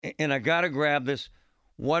And I got to grab this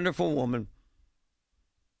wonderful woman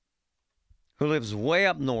who lives way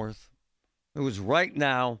up north, who is right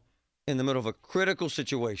now in the middle of a critical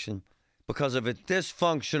situation because of a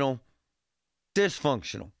dysfunctional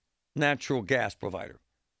natural gas provider.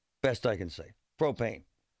 Best I can say. Propane.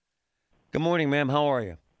 Good morning, ma'am. How are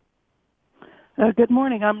you? Good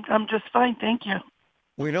morning. I'm just fine, thank you.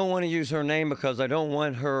 We don't want to use her name because I don't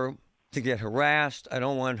want her to get harassed. I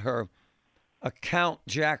don't want her account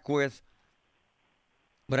jacked with.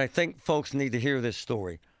 But I think folks need to hear this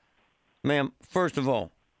story. Ma'am, first of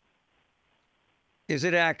all, is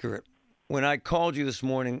it accurate when I called you this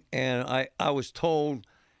morning and I was told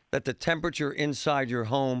that the temperature inside your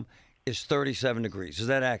home is 37 degrees? Is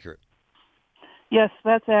that accurate? Yes,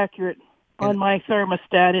 that's accurate. And On my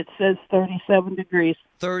thermostat, it says 37 degrees.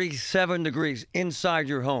 37 degrees inside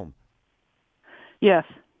your home. Yes.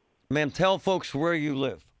 Ma'am, tell folks where you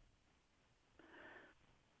live.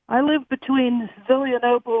 I live between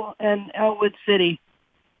Zillionople and Elwood City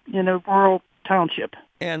in a rural township.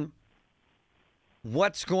 And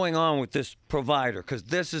what's going on with this provider? Because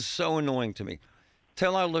this is so annoying to me.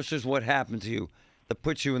 Tell our listeners what happened to you that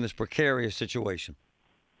puts you in this precarious situation.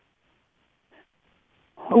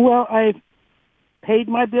 Well, I paid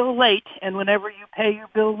my bill late, and whenever you pay your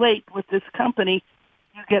bill late with this company,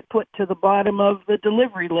 you get put to the bottom of the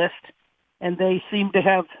delivery list, and they seem to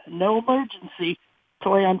have no emergency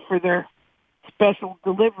plan for their special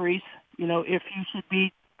deliveries, if you should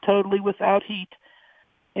be totally without heat.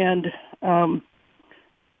 And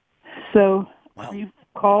so Wow. we've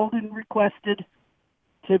called and requested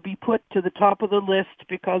to be put to the top of the list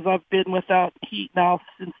because I've been without heat now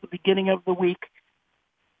since the beginning of the week.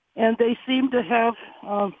 And they seem to have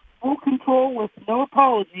full control with no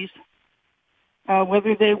apologies,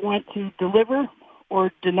 whether they want to deliver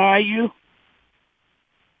or deny you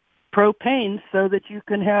propane so that you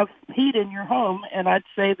can have heat in your home. And I'd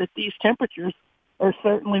say that these temperatures are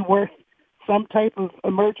certainly worth some type of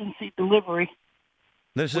emergency delivery,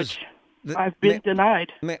 This is, which I've been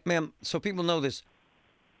denied. ma'am, so people know this.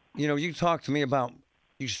 You talk to me about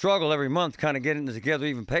you struggle every month kind of getting it together,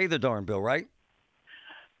 even pay the darn bill, right?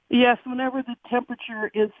 Yes, whenever the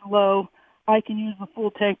temperature is low, I can use a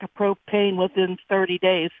full tank of propane within 30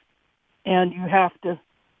 days, and you have to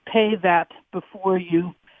pay that before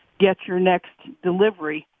you get your next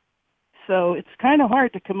delivery. So it's kind of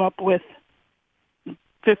hard to come up with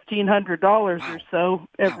 $1,500 or so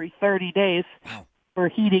every 30 days Wow. for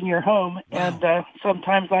heating your home, Wow. and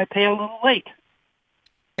sometimes I pay a little late.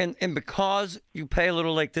 And because you pay a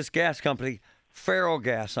little like this gas company, Faro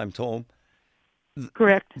Gas, I'm told,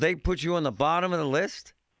 Correct. they put you on the bottom of the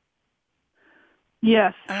list?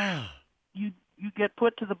 Yes. Ah. You get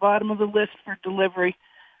put to the bottom of the list for delivery,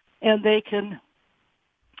 and they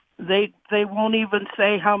won't even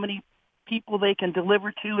say how many people they can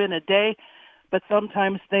deliver to in a day, but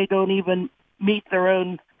sometimes they don't even meet their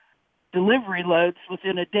own delivery loads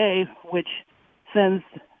within a day, which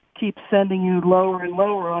keeps sending you lower and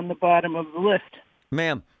lower on the bottom of the list.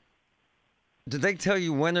 Ma'am, did they tell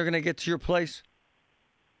you when they're going to get to your place?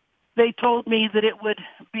 They told me that it would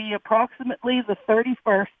be approximately the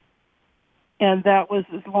 31st, and that was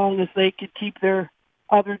as long as they could keep their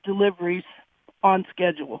other deliveries on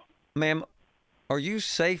schedule. Ma'am, are you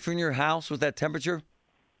safe in your house with that temperature?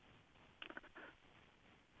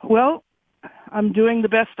 Well, I'm doing the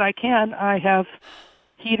best I can. I have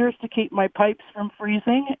heaters to keep my pipes from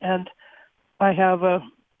freezing, and I have a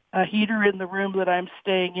heater in the room that I'm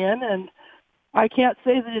staying in, and I can't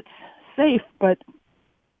say that it's safe, but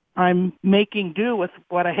I'm making do with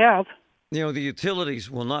what I have. The utilities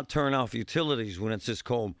will not turn off utilities when it's this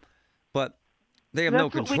cold, but they have no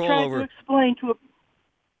That's what we control tried to over. explain to.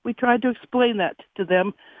 We tried to explain that to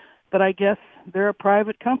them, but I guess they're a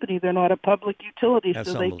private company. They're not a public utility, That's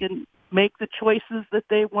so they unbelievable. can make the choices that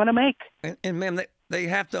they want to make. And ma'am, they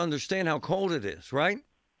have to understand how cold it is, right?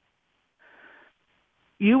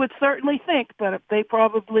 You would certainly think, but they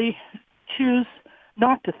probably choose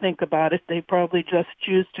not to think about it. They probably just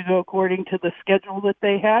choose to go according to the schedule that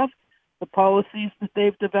they have, the policies that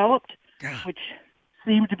they've developed, God. which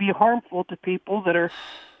seem to be harmful to people that are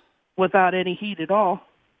without any heat at all.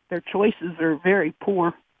 Their choices are very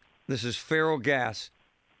poor. This is Faro Gas.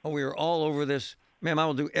 Oh, we are all over this. Ma'am, I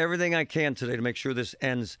will do everything I can today to make sure this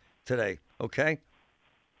ends today, okay?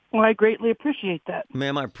 Well, I greatly appreciate that.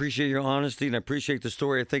 Ma'am, I appreciate your honesty and I appreciate the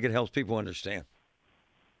story. I think it helps people understand.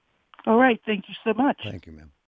 All right. Thank you so much. Thank you, ma'am.